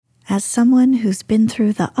As someone who's been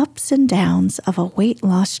through the ups and downs of a weight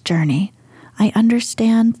loss journey, I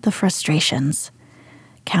understand the frustrations.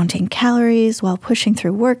 Counting calories while pushing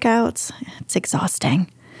through workouts, it's exhausting.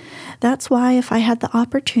 That's why if I had the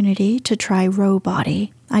opportunity to try Row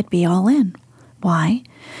Body, I'd be all in. Why?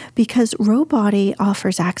 Because Row Body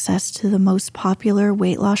offers access to the most popular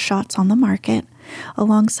weight loss shots on the market,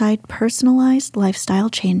 alongside personalized lifestyle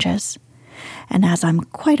changes. And as I'm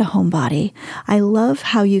quite a homebody, I love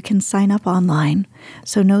how you can sign up online.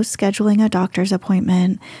 So no scheduling a doctor's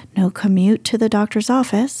appointment, no commute to the doctor's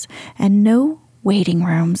office, and no waiting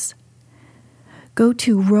rooms. Go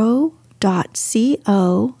to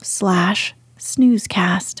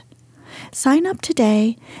row.co/snoozecast. Sign up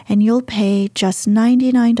today and you'll pay just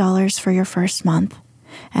 $99 for your first month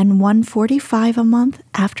and $145 a month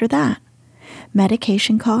after that.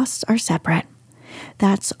 Medication costs are separate.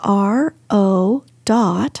 That's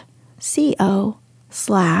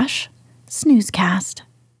ro.co/snoozecast.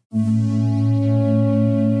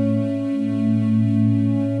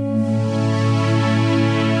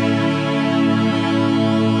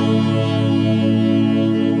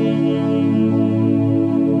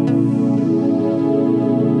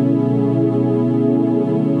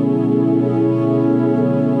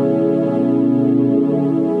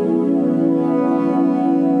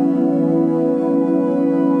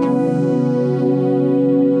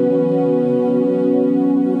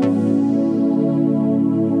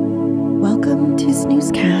 Welcome to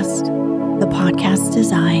Snoozecast, the podcast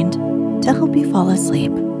designed to help you fall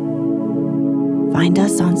asleep. Find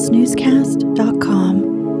us on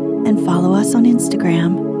snoozecast.com and follow us on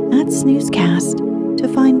Instagram @snoozecast to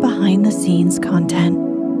find behind-the-scenes content.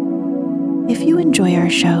 If you enjoy our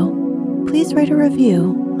show, please write a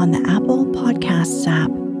review on the Apple Podcasts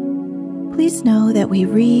app. Please know that we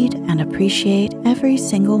read and appreciate every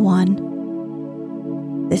single one.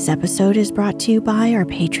 This episode is brought to you by our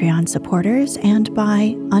Patreon supporters and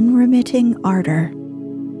by Unremitting Ardor.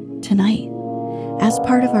 Tonight, as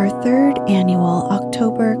part of our third annual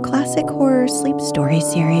October Classic Horror Sleep Story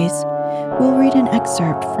series, we'll read an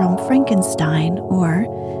excerpt from Frankenstein, or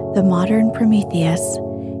The Modern Prometheus,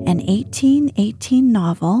 an 1818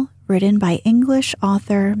 novel written by English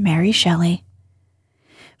author Mary Shelley.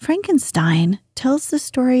 Frankenstein tells the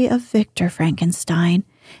story of Victor Frankenstein,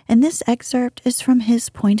 and this excerpt is from his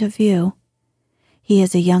point of view. He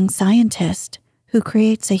is a young scientist who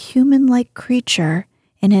creates a human-like creature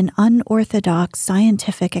in an unorthodox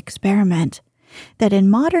scientific experiment that in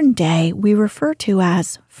modern day we refer to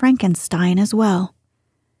as Frankenstein as well.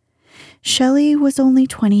 Shelley was only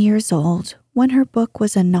 20 years old when her book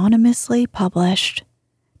was anonymously published.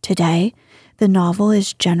 Today, the novel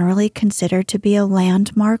is generally considered to be a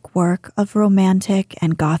landmark work of romantic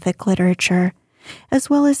and Gothic literature, as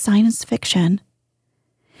well as science fiction.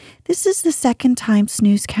 This is the second time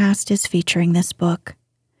Snoozecast is featuring this book.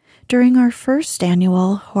 During our first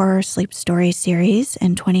annual Horror Sleep Story series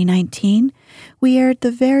in 2019, we aired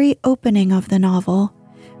the very opening of the novel,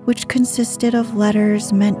 which consisted of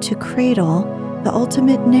letters meant to cradle the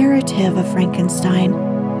ultimate narrative of Frankenstein.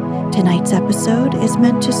 Tonight's episode is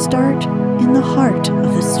meant to start in the heart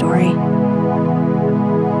of the story.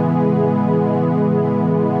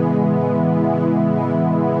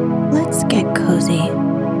 Let's get cozy.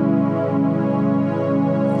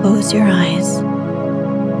 Close your eyes.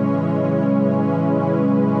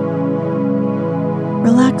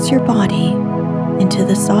 Relax your body into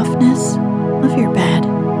the softness of your bed.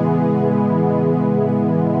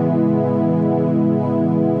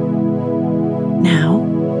 Now,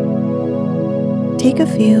 take a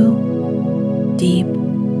few deep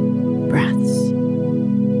breaths.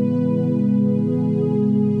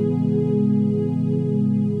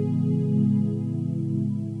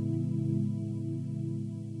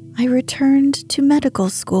 I returned to medical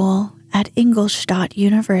school at Ingolstadt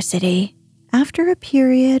University after a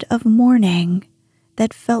period of mourning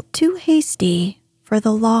that felt too hasty for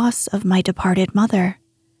the loss of my departed mother.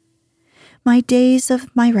 My days of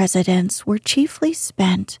my residence were chiefly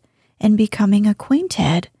spent in becoming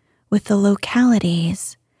acquainted with the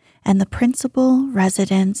localities and the principal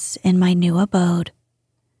residents in my new abode.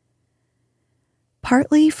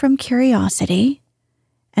 Partly from curiosity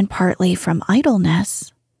and partly from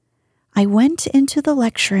idleness, I went into the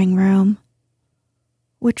lecturing room,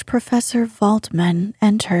 which Professor Waldman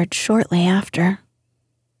entered shortly after.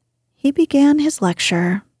 He began his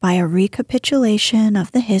lecture by a recapitulation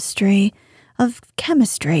of the history of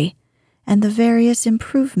chemistry and the various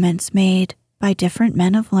improvements made by different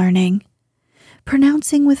men of learning,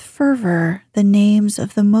 pronouncing with fervor the names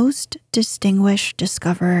of the most distinguished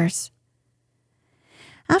discoverers.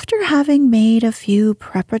 After having made a few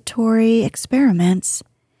preparatory experiments,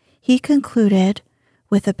 he concluded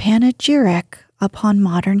with a panegyric upon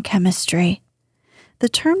modern chemistry, the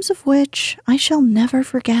terms of which I shall never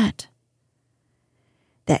forget.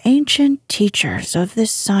 "The ancient teachers of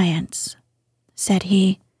this science," said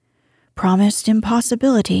he, "promised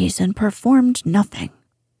impossibilities and performed nothing.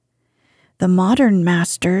 The modern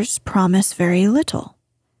masters promise very little.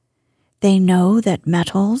 They know that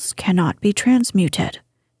metals cannot be transmuted,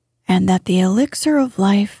 and that the elixir of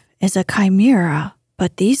life is a chimera,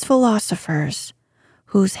 but these philosophers,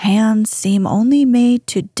 whose hands seem only made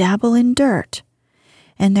to dabble in dirt,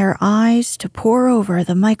 and their eyes to pore over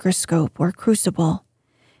the microscope or crucible,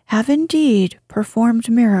 have indeed performed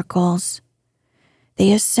miracles.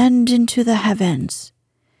 They ascend into the heavens.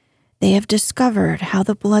 They have discovered how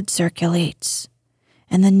the blood circulates,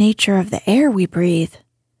 and the nature of the air we breathe.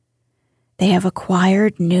 They have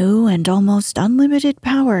acquired new and almost unlimited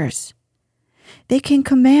powers. They can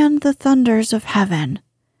command the thunders of heaven,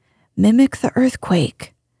 mimic the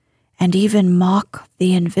earthquake, and even mock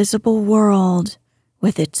the invisible world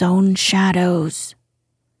with its own shadows."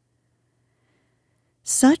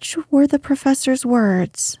 Such were the professor's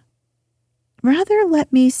words. Rather,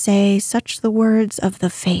 let me say, such the words of the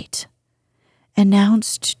fate,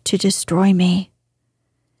 announced to destroy me.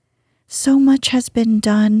 "So much has been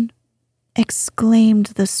done," exclaimed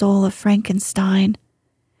the soul of Frankenstein.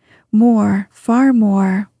 "More, far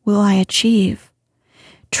more, will I achieve.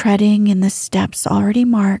 Treading in the steps already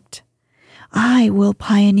marked, I will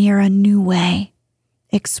pioneer a new way,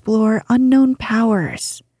 explore unknown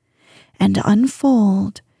powers, and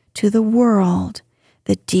unfold to the world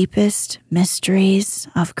the deepest mysteries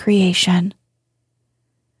of creation."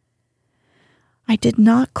 I did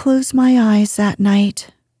not close my eyes that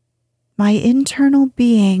night. My internal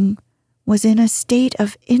being was in a state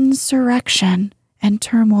of insurrection and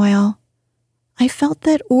turmoil. I felt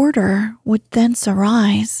that order would thence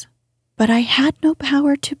arise, but I had no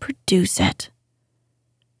power to produce it.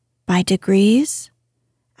 By degrees,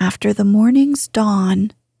 after the morning's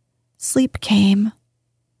dawn, sleep came.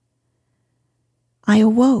 I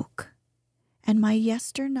awoke, and my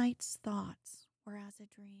yesternight's thoughts were as a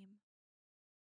dream.